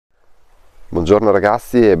Buongiorno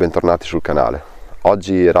ragazzi e bentornati sul canale.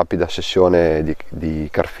 Oggi rapida sessione di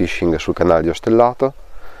carpfishing sul canale di Ostellato.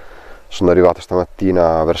 Sono arrivato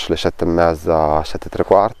stamattina verso le 7:30,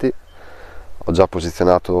 7:15. Ho già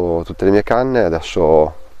posizionato tutte le mie canne,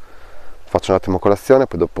 adesso faccio un attimo colazione,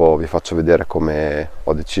 poi dopo vi faccio vedere come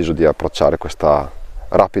ho deciso di approcciare questa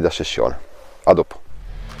rapida sessione. A dopo.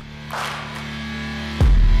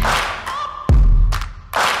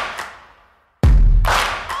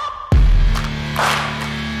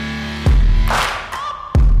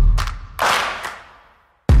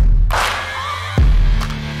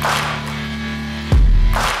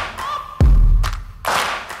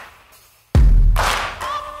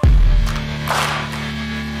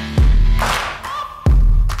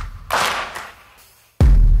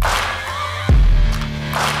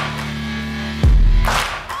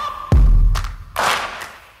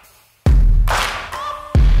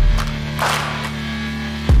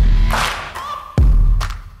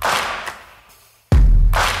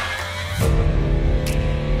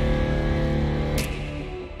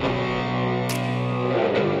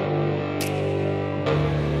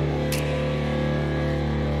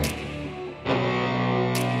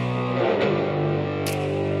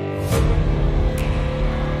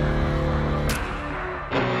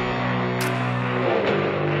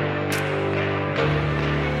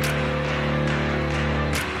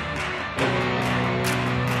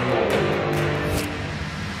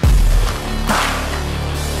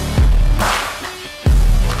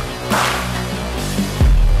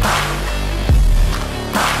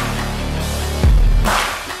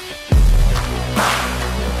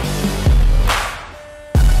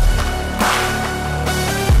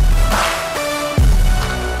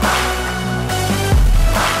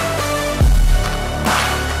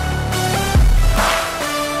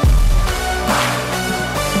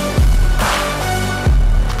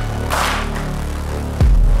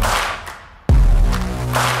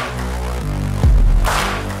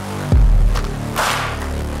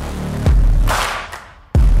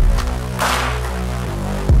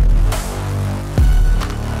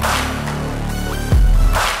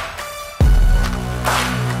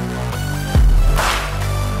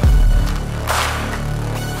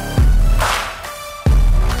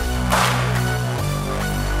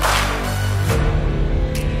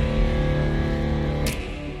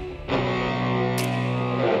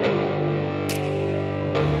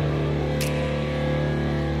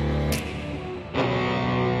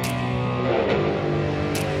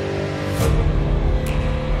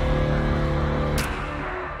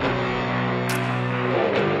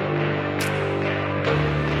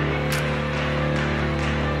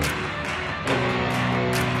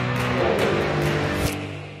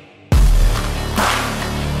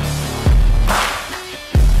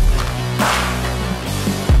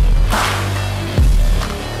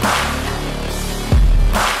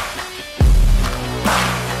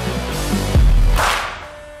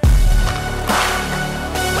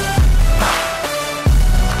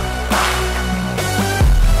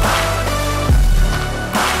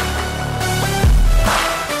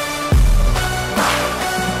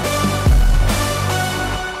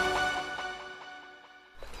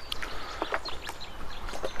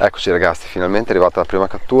 Eccoci ragazzi, finalmente è arrivata la prima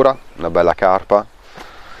cattura, una bella carpa,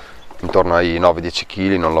 intorno ai 9-10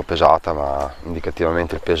 kg, non l'ho pesata ma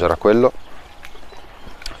indicativamente il peso era quello.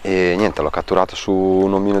 E niente, l'ho catturata su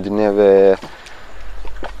un omino di neve,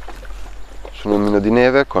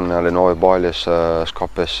 con le nuove boilers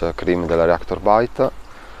Scoppes Cream della Reactor Bite,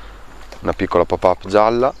 una piccola pop-up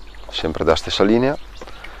gialla, sempre della stessa linea,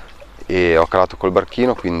 e ho calato col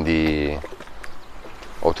barchino, quindi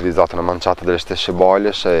ho utilizzato una manciata delle stesse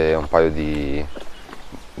boilers e un paio di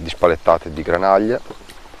spalettate di granaglie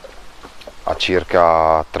a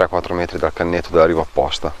circa 3-4 metri dal cannetto dell'arrivo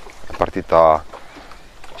apposta. È partita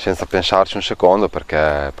senza pensarci un secondo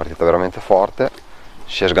perché è partita veramente forte,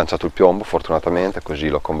 si è sganciato il piombo fortunatamente, così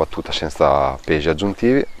l'ho combattuta senza pesi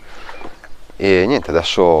aggiuntivi e niente,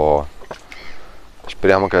 adesso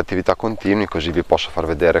speriamo che l'attività continui, così vi posso far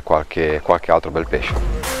vedere qualche altro bel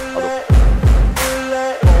pesce.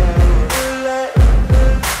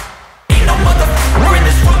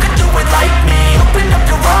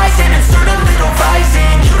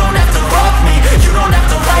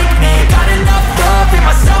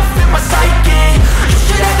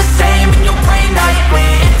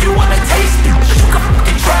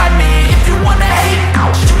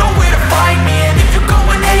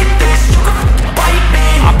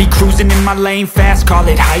 Cruising in my lane fast, call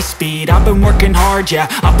it high speed. I've been working hard, yeah,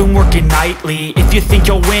 I've been working nightly. If you think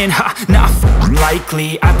you'll win, ha, not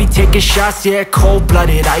likely. I be taking shots, yeah,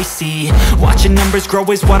 cold-blooded, icy. Watching numbers grow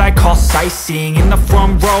is what I call sightseeing. In the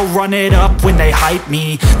front row, run it up when they hype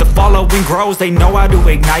me. The following grows, they know how to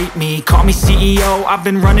ignite me. Call me CEO, I've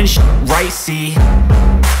been running shit right, see.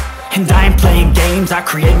 And I ain't playing games, I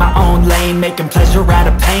create my own lane, making pleasure out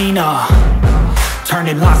of pain,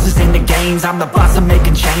 turning losses into gains. I'm the boss, I'm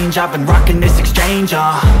making change. I've been rocking this exchange,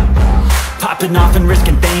 popping off and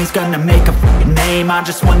risking things. Gonna make a f***ing name. I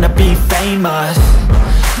just wanna be famous,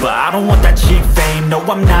 but I don't want that cheap fame. No,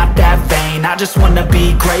 I'm not that vain. I just wanna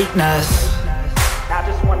be greatness. I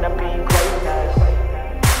just wanna be greatness.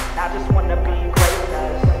 I just wanna be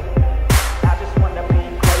greatness. I just wanna be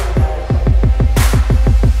greatness.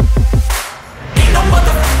 Ain't no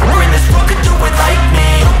motherfucker in this world could do it like me.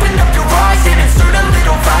 Open up your eyes and insert a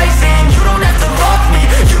little rising. You don't have to love me,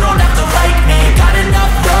 you don't have to like me. Got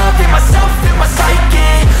enough love in myself, in my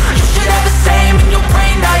psyche. You should have the same in your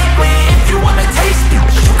brain nightly. If you wanna taste me,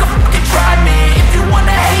 you can fucking try me. If you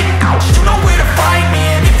wanna hate me, you know where to find me.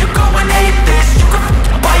 And if you go and hate this, you can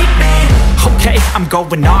fucking bite me. Okay, I'm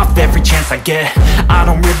going off every chance I get. I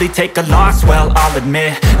don't really take a loss, well, I'll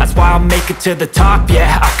admit. That's why I'll make it to the top,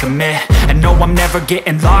 yeah, I commit. And no, I'm never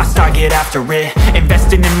getting lost, I get after it.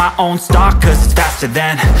 Investing in my own stock, cause it's faster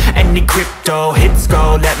than any crypto hits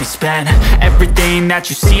go, let me spend. Everything that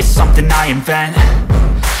you see is something I invent,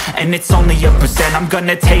 and it's only a percent. I'm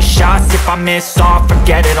gonna take shots, if I miss all,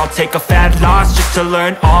 forget it. I'll take a fat loss just to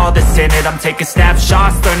learn all that's in it. I'm taking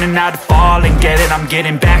snapshots, learning how to fall and get it. I'm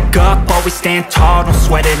getting back up, always stand tall, don't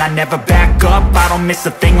sweat it. I never back up, I don't miss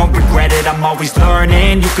a thing or regret it. I'm always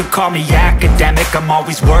learning, you could call me academic. I'm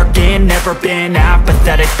always working, never been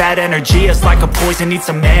apathetic. That energy is like a poison, needs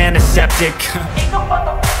some antiseptic. Ain't no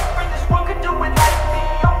motherfucker in this world could do it like me.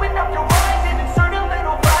 Open up your eyes and insert a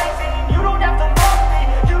little rising. You don't have to love me,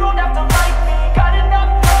 you don't have to like me. Got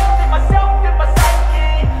enough love in myself, in my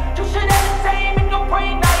psyche. You should have the same in your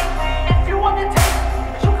brain nightly. If you wanna taste me,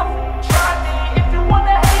 you can try me. If you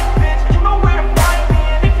wanna hate bitch, you know where to find me.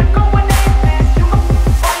 And if you go and hate this, you can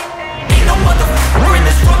fight me. Ain't no motherfucker in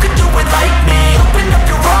this world could do it like me. Open up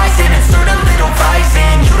your eyes and insert a little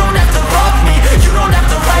rising. You don't have to love me, you don't have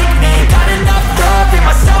to like me. Got enough love in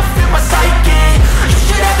myself, in my psyche. You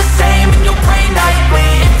should have the same in your brain nightly.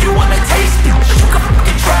 If you wanna taste me, you can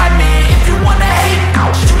fucking try me. If you wanna hate me,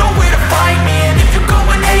 you know where to find me. And if you go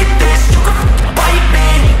and hate this, you can fucking bite me.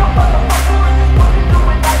 No motherfucker in this world can do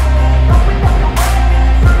it like me. Open up your eyes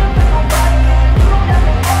and insert a little rising. You don't have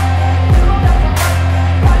to love me, you don't have to like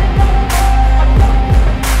me. Got enough love.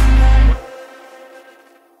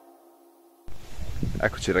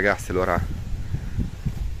 Eccoci ragazzi, allora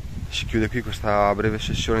si chiude qui questa breve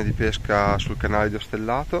sessione di pesca sul canale di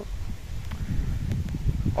Ostellato.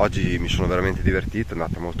 Oggi mi sono veramente divertito, è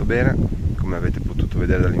andata molto bene. Come avete potuto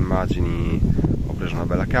vedere dalle immagini, ho preso una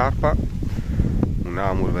bella carpa, un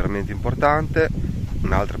amur veramente importante,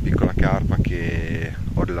 un'altra piccola carpa che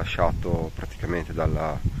ho rilasciato praticamente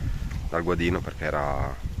dal guadino perché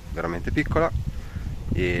era veramente piccola,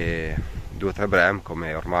 e 2 o 3 breve,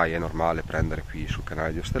 come ormai è normale prendere qui sul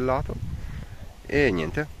canale di Ostellato. E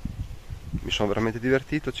niente, mi sono veramente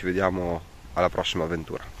divertito, ci vediamo alla prossima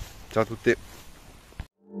avventura. Ciao a tutti!